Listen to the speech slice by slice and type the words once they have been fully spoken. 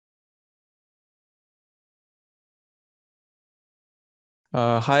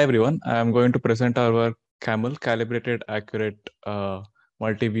Hi everyone, I'm going to present our CAMul, Calibrated Accurate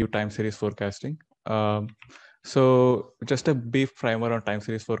Multi-View Time Series Forecasting. So just a brief primer on time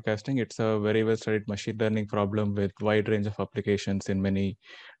series forecasting. It's a very well studied machine learning problem with wide range of applications in many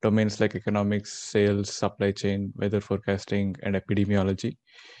domains like economics, sales, supply chain, weather forecasting, and epidemiology.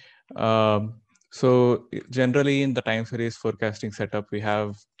 So generally in the time series forecasting setup, we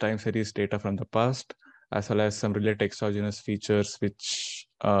have time series data from the past, as well as some related exogenous features which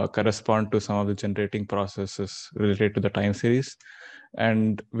correspond to some of the generating processes related to the time series.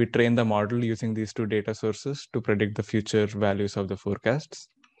 And we train the model using these two data sources to predict the future values of the forecasts.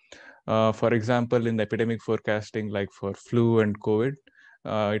 For example, in the epidemic forecasting, like for flu and COVID,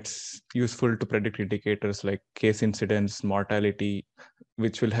 it's useful to predict indicators like case incidence, mortality,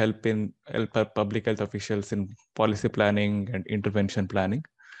 which will help public health officials in policy planning and intervention planning.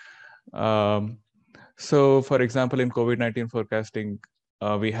 So, for example, in COVID-19 forecasting,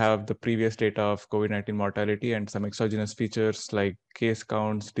 we have the previous data of COVID-19 mortality and some exogenous features like case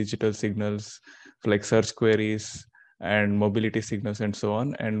counts, digital signals, like search queries, and mobility signals, and so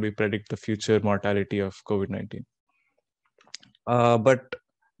on. And we predict the future mortality of COVID-19. But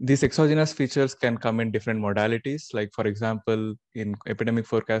these exogenous features can come in different modalities. Like, for example, in epidemic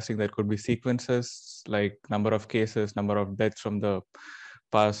forecasting, there could be sequences like number of cases, number of deaths from the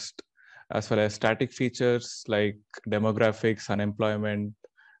past, as well as static features like demographics, unemployment,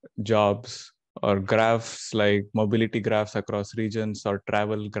 jobs, or graphs like mobility graphs across regions or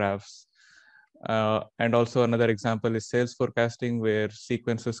travel graphs. And also another example is sales forecasting, where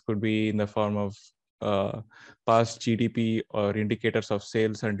sequences could be in the form of past GDP or indicators of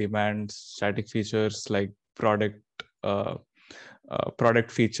sales and demands, static features like uh,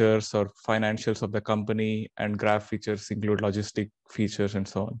 product features or financials of the company, and graph features include logistic features and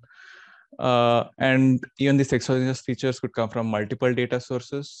so on. And even these exogenous features could come from multiple data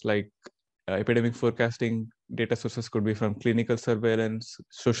sources, like epidemic forecasting data sources could be from clinical surveillance,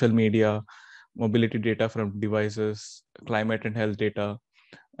 social media, mobility data from devices, climate and health data.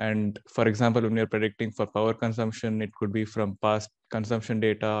 And for example, when you're predicting for power consumption, it could be from past consumption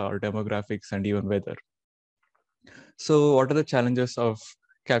data or demographics and even weather. So what are the challenges of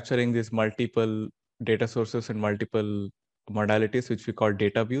capturing these multiple data sources and multiple modalities, which we call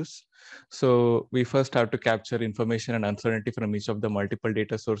data views? So we first have to capture information and uncertainty from each of the multiple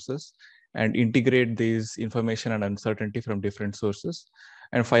data sources and integrate these information and uncertainty from different sources,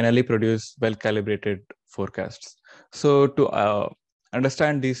 and finally produce well-calibrated forecasts. So to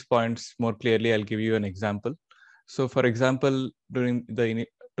understand these points more clearly, I'll give you an example. So for example, during the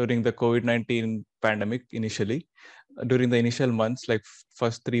COVID-19 pandemic initially, during the initial months, like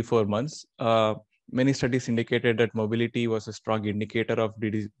first 3-4 months, many studies indicated that mobility was a strong indicator of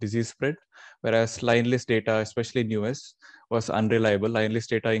disease spread, whereas line list data, especially in US, was unreliable. Line list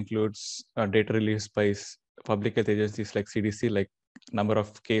data includes data released by public health agencies like CDC, like number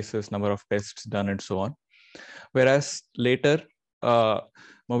of cases, number of tests done, and so on. Whereas later,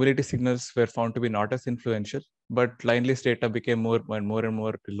 mobility signals were found to be not as influential, but line list data became more and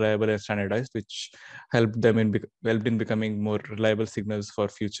more reliable and standardized, which helped in becoming more reliable signals for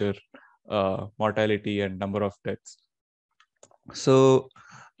future mortality and number of deaths. So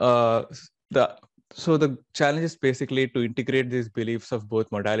uh, the the challenge is basically to integrate these beliefs of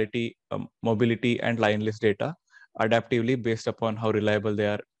both modality, mobility, and line list data adaptively based upon how reliable they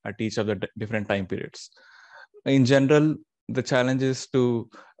are at each of the different time periods. In general, the challenge is to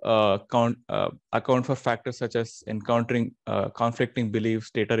account for factors such as encountering conflicting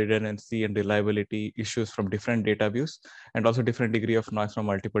beliefs, data redundancy, and reliability issues from different data views, and also different degree of noise from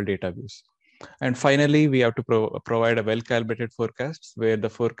multiple data views. And finally, we have to provide a well-calibrated forecast where the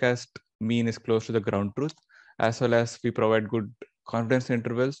forecast mean is close to the ground truth, as well as we provide good confidence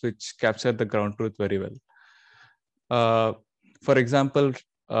intervals which capture the ground truth very well. For example,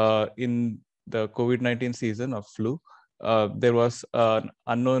 in the COVID-19 season of flu, there was an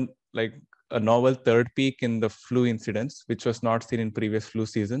unknown, like a novel third peak in the flu incidence, which was not seen in previous flu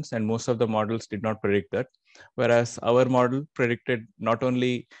seasons, and most of the models did not predict that. Whereas our model predicted not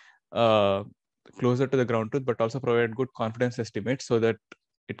only closer to the ground truth, but also provided good confidence estimates so that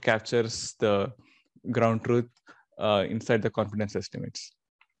it captures the ground truth inside the confidence estimates.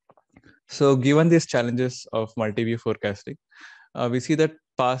 So given these challenges of multi-view forecasting, we see that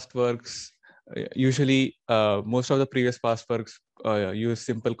past works, usually most of the previous past works use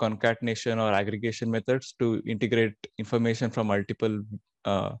simple concatenation or aggregation methods to integrate information from multiple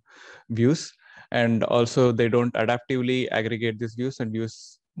views. And also they don't adaptively aggregate these views and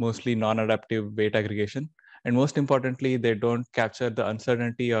use mostly non-adaptive weight aggregation. And most importantly, they don't capture the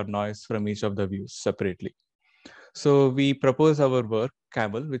uncertainty or noise from each of the views separately. So we propose our work,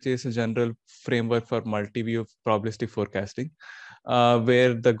 CAMul, which is a general framework for multi-view probabilistic forecasting,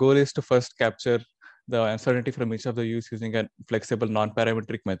 where the goal is to first capture the uncertainty from each of the views using a flexible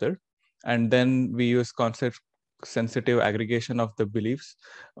non-parametric method. And then we use concept-sensitive aggregation of the beliefs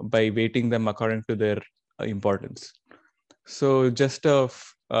by weighting them according to their importance. So just a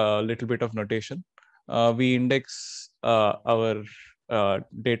little bit of notation. We index our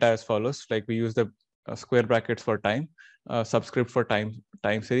data as follows. Like we use the square brackets for time, subscript for time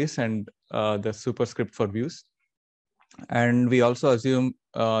series, and the superscript for views. And we also assume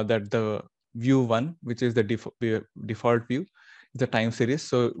that the view one, which is the default view, is the time series.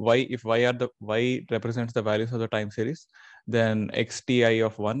 So if y represents the values of the time series, then xti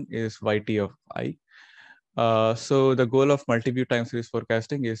of 1 is yt of I. So the goal of multi-view time series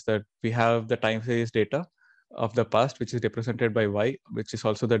forecasting is that we have the time series data of the past, which is represented by y, which is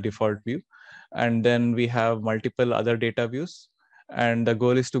also the default view. And then we have multiple other data views. And the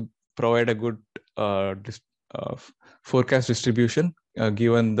goal is to provide a good uh, forecast distribution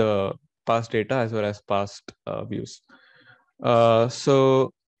given the past data as well as past views.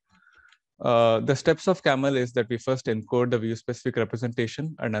 So the steps of CAML is that we first encode the view-specific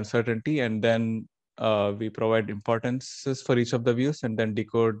representation and uncertainty, and then we provide importances for each of the views, and then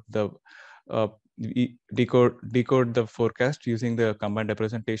decode the forecast using the combined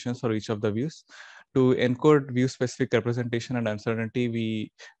representations for each of the views. To encode view-specific representation and uncertainty,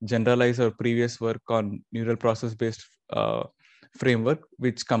 we generalize our previous work on neural process-based framework,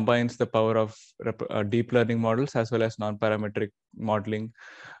 which combines the power of deep learning models as well as non-parametric modeling,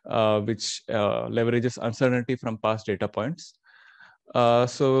 which leverages uncertainty from past data points.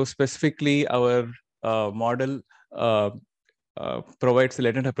 So specifically, our model provides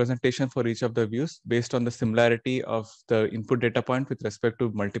latent representation for each of the views based on the similarity of the input data point with respect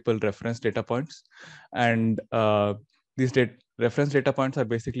to multiple reference data points. And these reference data points are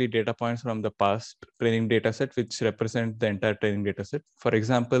basically data points from the past training data set, which represent the entire training data set. For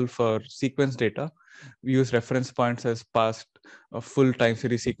example, for sequence data, we use reference points as past full time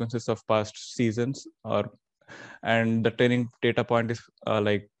series sequences of past seasons, and the training data point is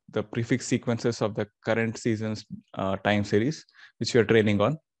like the prefix sequences of the current season's time series, which you're training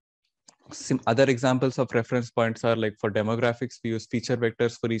on. Other examples of reference points are like for demographics, we use feature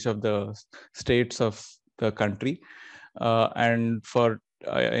vectors for each of the states of the country. And for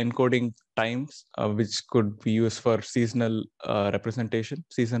encoding times, which could be used for seasonal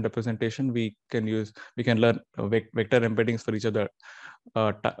season representation, we can learn vector embeddings for each of the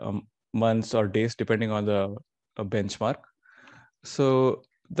months or days, depending on the benchmark. So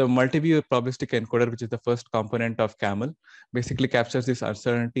the multi-view probabilistic encoder, which is the first component of CAML, basically captures this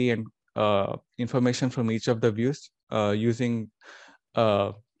uncertainty and information from each of the views using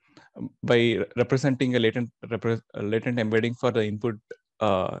by representing a latent embedding for the input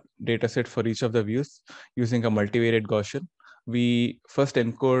data set for each of the views using a multivariate Gaussian. We first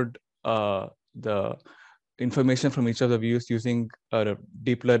encode the information from each of the views using a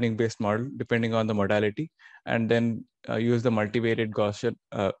deep learning based model, depending on the modality, and then use the multivariate Gaussian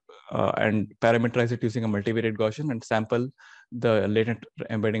and parameterize it using a multivariate Gaussian and sample the latent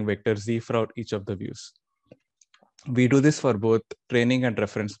embedding vector Z for each of the views. We do this for both training and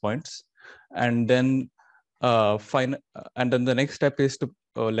reference points. And then the next step is to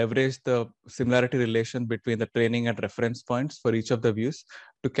leverage the similarity relation between the training and reference points for each of the views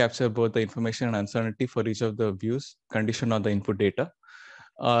to capture both the information and uncertainty for each of the views conditioned on the input data.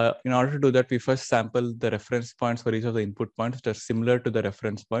 In order to do that, we first sample the reference points for each of the input points that are similar to the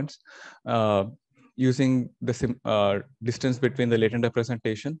reference points using the distance between the latent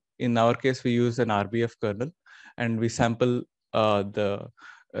representation. In our case, we use an RBF kernel, and we sample the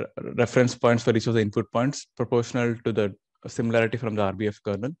reference points for each of the input points proportional to the similarity from the RBF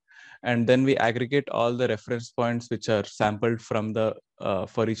kernel. And then we aggregate all the reference points which are sampled from the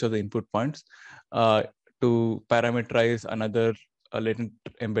for each of the input points to parameterize another latent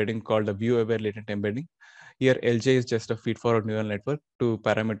embedding called a view-aware latent embedding. Here, LJ is just a feed-forward neural network to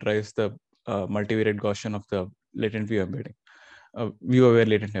parameterize the multivariate Gaussian of the latent view embedding, view-aware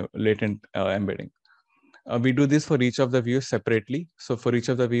latent embedding. We do this for each of the views separately. So for each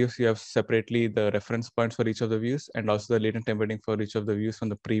of the views, you have separately the reference points for each of the views and also the latent embedding for each of the views from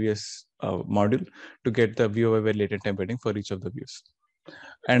the previous module to get the view-aware latent embedding for each of the views.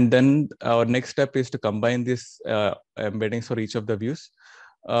 And then our next step is to combine these embeddings for each of the views.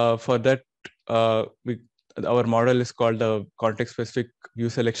 For that, our model is called the context-specific view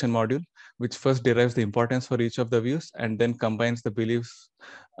selection module, which first derives the importance for each of the views and then combines the beliefs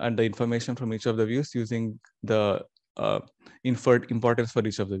and the information from each of the views using the inferred importance for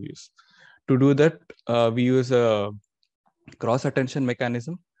each of the views. To do that, we use a cross attention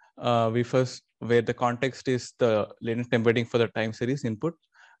mechanism. We first, where the context is the latent embedding for the time series input,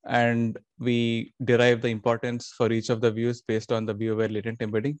 and we derive the importance for each of the views based on the view aware latent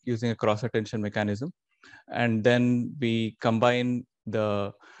embedding using a cross attention mechanism. And then we combine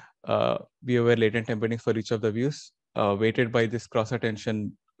the view aware latent embedding for each of the views weighted by this cross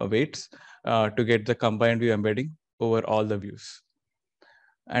attention weights to get the combined view embedding over all the views.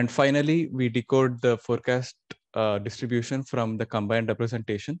 And finally, we decode the forecast distribution from the combined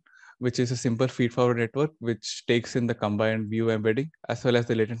representation, which is a simple feed-forward network, which takes in the combined view embedding as well as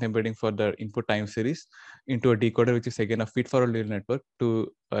the latent embedding for the input time series into a decoder, which is again a feed-forward neural network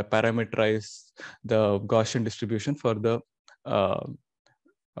to parameterize the Gaussian distribution for the uh,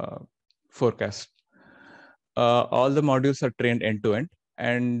 forecast. All the modules are trained end-to-end,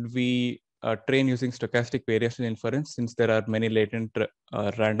 and we train using stochastic variational inference since there are many latent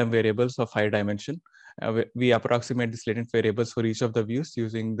random variables of high dimension. We approximate these latent variables for each of the views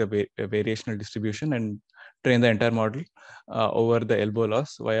using the variational distribution and train the entire model over the elbow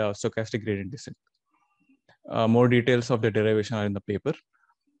loss via stochastic gradient descent. More details of the derivation are in the paper.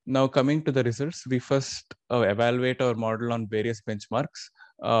 Now coming to the results, we first evaluate our model on various benchmarks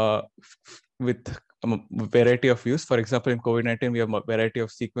with a variety of views. For example, in COVID-19, we have a variety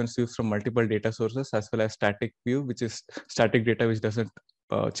of sequence views from multiple data sources, as well as static view, which is static data which doesn't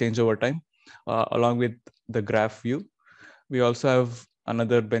change over time, along with the graph view. We also have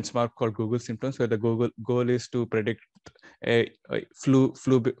another benchmark called Google symptoms, where the goal is to predict a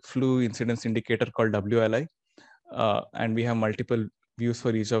flu incidence indicator called WLI. And we have multiple views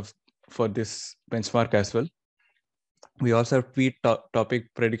for this benchmark as well. We also have tweet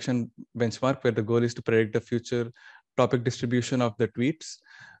topic prediction benchmark, where the goal is to predict the future topic distribution of the tweets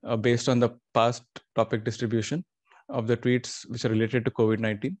based on the past topic distribution of the tweets which are related to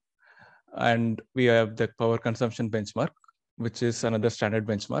COVID-19. And we have the power consumption benchmark, which is another standard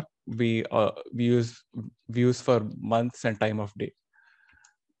benchmark. We use views for months and time of day.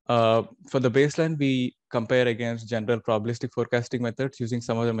 For the baseline, we compare against general probabilistic forecasting methods using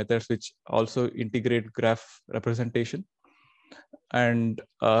some of the methods which also integrate graph representation. And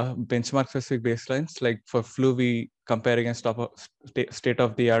benchmark specific baselines, like for flu, we compare against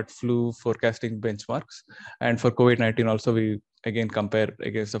state-of-the-art flu forecasting benchmarks. And for COVID-19 also, we again compare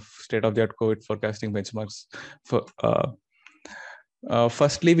against the state-of-the-art COVID forecasting benchmarks.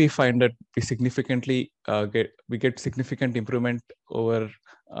 Firstly, we find that we get significant improvement over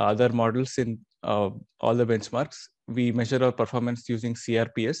other models in all the benchmarks. We measure our performance using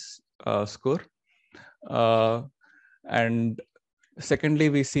CRPS score. And secondly,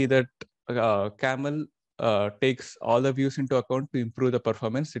 we see that CAMul takes all the views into account to improve the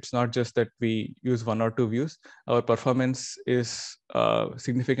performance. It's not just that we use one or two views. Our performance is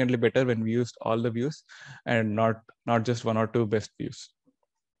significantly better when we used all the views and not just one or two best views.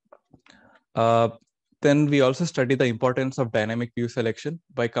 Then we also study the importance of dynamic view selection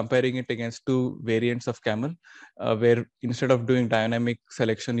by comparing it against two variants of CAMul, where instead of doing dynamic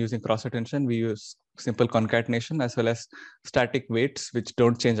selection using cross attention, we use simple concatenation as well as static weights, which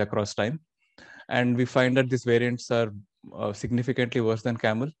don't change across time. And we find that these variants are significantly worse than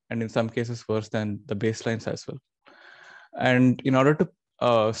CAMul, and in some cases worse than the baselines as well. And in order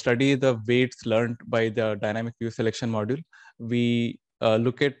to study the weights learned by the dynamic view selection module, we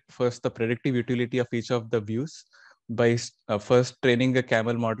look at first the predictive utility of each of the views by first training a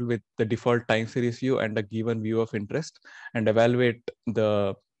CAMul model with the default time series view and a given view of interest, and evaluate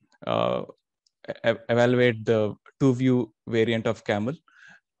the two view variant of CAMul.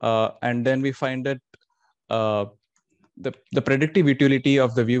 And then we find that the predictive utility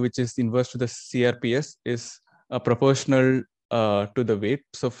of the view, which is inverse to the CRPS, is proportional to the weight.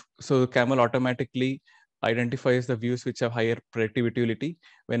 So CAMul automatically identifies the views which have higher predictive utility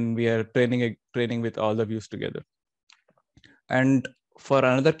when we are training with all the views together. And for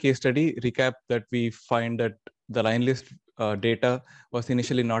another case study recap, that we find that the line list data was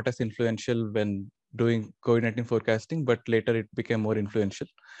initially not as influential when doing COVID-19 forecasting, but later it became more influential.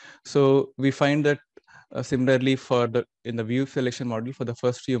 So we find that similarly in the view selection model for the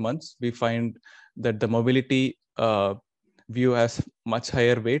first few months, we find that the mobility view has much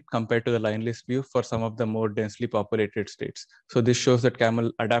higher weight compared to the line list view for some of the more densely populated states. So this shows that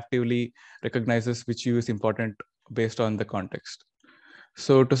CAMul adaptively recognizes which view is important based on the context.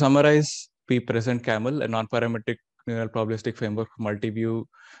 So to summarize, we present CAMul, a non-parametric neural probabilistic framework for multi-view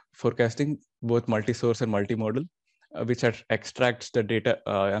forecasting, both multi-source and multimodal, which extracts the data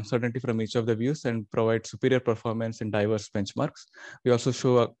uncertainty from each of the views and provides superior performance in diverse benchmarks. We also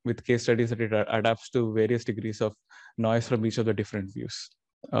show with case studies that it adapts to various degrees of noise from each of the different views.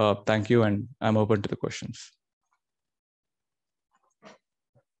 Thank you, and I'm open to the questions.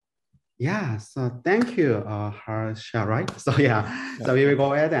 Yeah, so thank you, Harsha, right? So so we will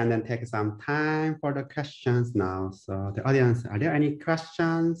go ahead and then take some time for the questions now. So the audience, are there any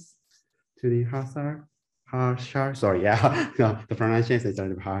questions to the Harsha? Sorry, no, the pronunciation is a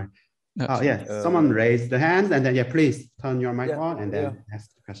little hard. Oh yeah, someone raised the hand, and then please turn your mic on and then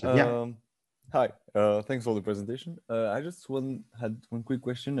ask the question. Hi, thanks for the presentation. I just had one quick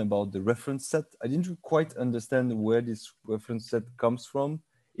question about the reference set. I didn't quite understand where this reference set comes from,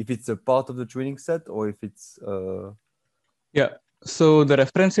 if it's a part of the training set or if it's... Yeah, so the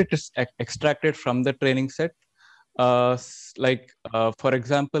reference set is extracted from the training set. For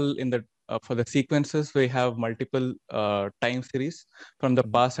example, in the for the sequences, we have multiple time series from the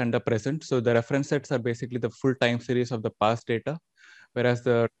past and the present. So the reference sets are basically the full time series of the past data, whereas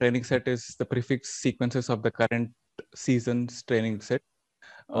the training set is the prefix sequences of the current season's training set.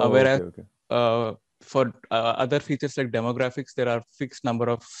 For other features like demographics, there are fixed number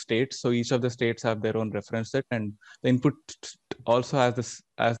of states. So each of the states have their own reference set, and the input also has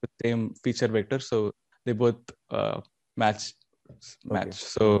the same feature vector. So they both match.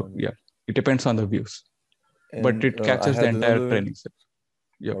 So yeah, it depends on the views, but it catches the entire training set.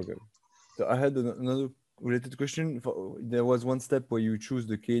 Yeah. Okay. So I had another related question. There was one step where you choose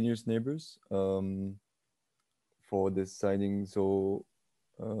the k-nearest neighbors for the signing. So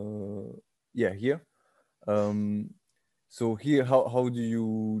here. So here, how do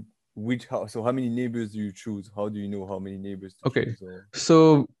you so how many neighbors do you choose? How do you know how many neighbors to choose?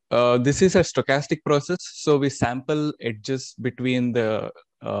 So this is a stochastic process. So we sample edges between the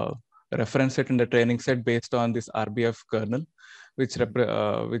reference set and the training set based on this RBF kernel, which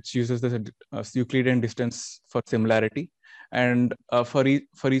uses the Euclidean distance for similarity. And for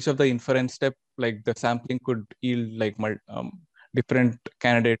each of the inference step, like the sampling could yield like different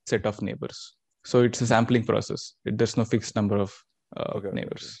candidate set of neighbors. So it's a sampling process. There's no fixed number of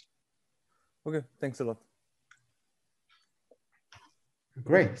neighbors. Okay, thanks a lot.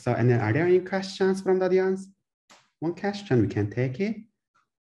 Great. So, and then are there any questions from the audience? One question, we can take it.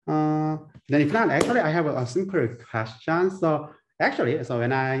 Then if not, actually, I have a simple question. So actually, so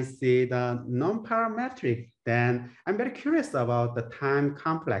when I see the non-parametric, then I'm very curious about the time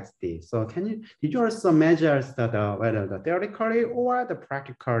complexity. So did you also measure whether the theoretically or the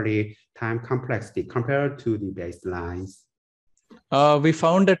practically time complexity compared to the baselines? We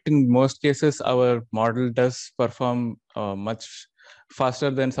found that in most cases, our model does perform much faster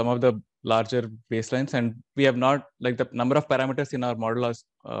than some of the larger baselines, and we have not, like, the number of parameters in our model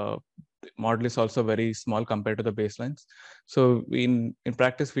is also very small compared to the baselines. So in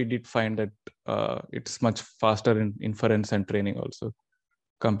practice, we did find that it's much faster in inference and training also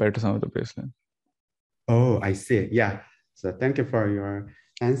compared to some of the baselines. Oh, I see. Yeah. So thank you for your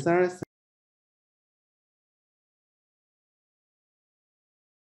answers.